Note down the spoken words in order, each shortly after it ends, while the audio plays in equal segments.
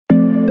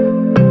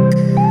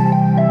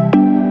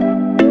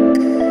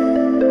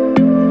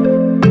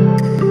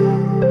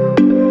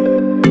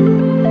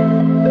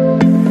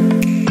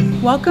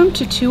Welcome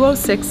to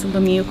 206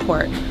 Lemieux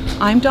Court.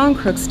 I'm Dawn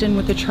Crookston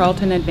with the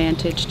Charlton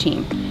Advantage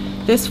team.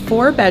 This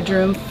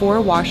 4-bedroom,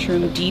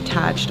 4-washroom,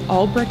 detached,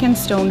 all brick and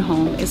stone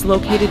home is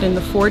located in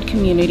the Ford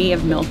community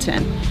of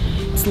Milton.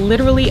 It's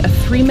literally a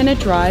 3-minute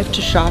drive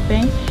to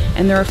shopping,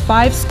 and there are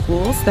 5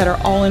 schools that are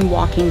all in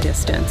walking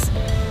distance.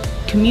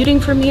 Commuting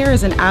from here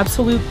is an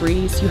absolute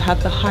breeze. You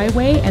have the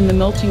highway and the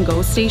Milton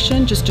GO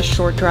station just a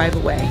short drive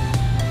away.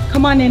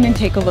 Come on in and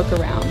take a look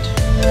around.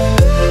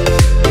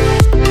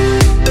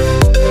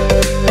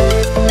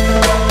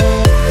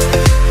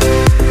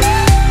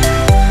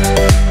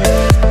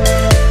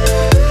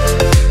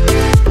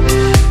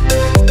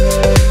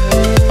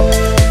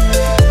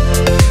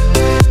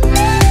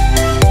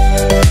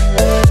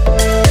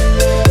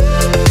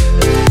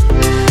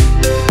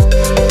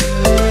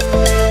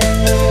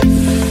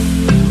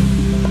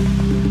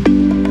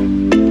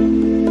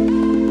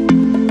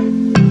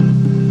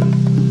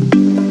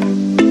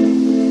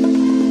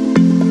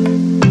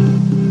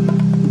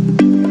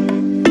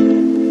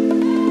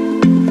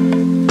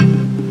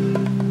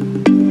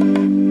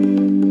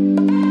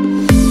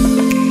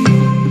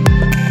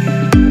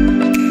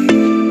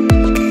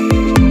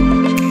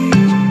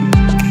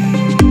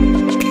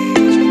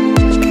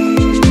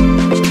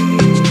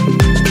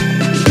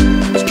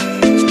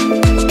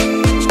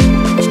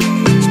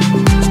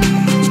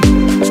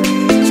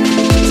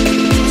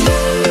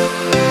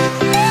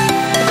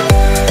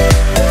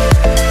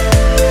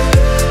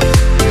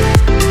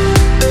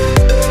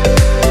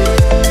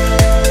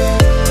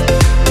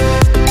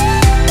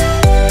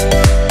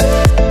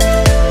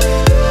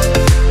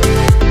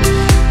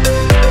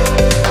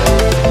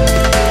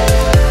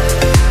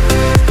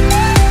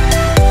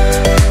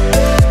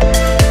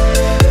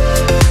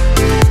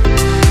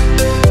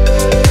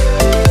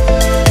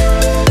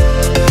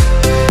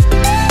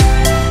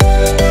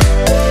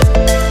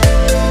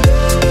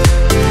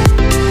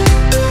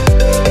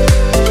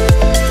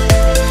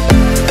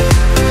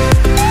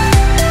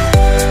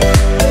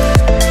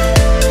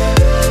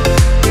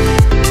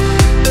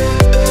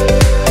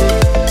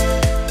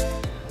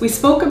 We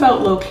spoke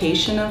about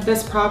location of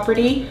this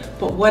property,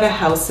 but what a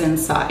house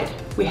inside.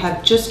 We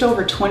have just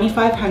over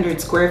 2,500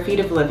 square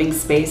feet of living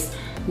space,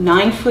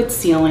 9-foot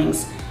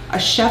ceilings, a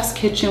chef's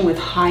kitchen with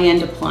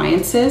high-end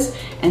appliances,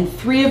 and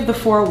 3 of the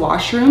 4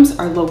 washrooms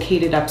are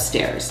located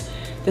upstairs.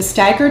 The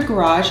staggered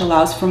garage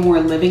allows for more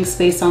living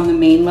space on the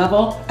main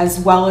level as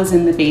well as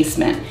in the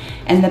basement,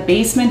 and the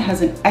basement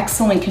has an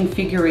excellent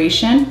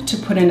configuration to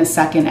put in a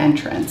second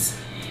entrance.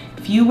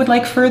 If you would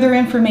like further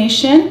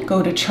information,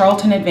 go to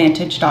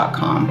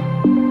charltonadvantage.com.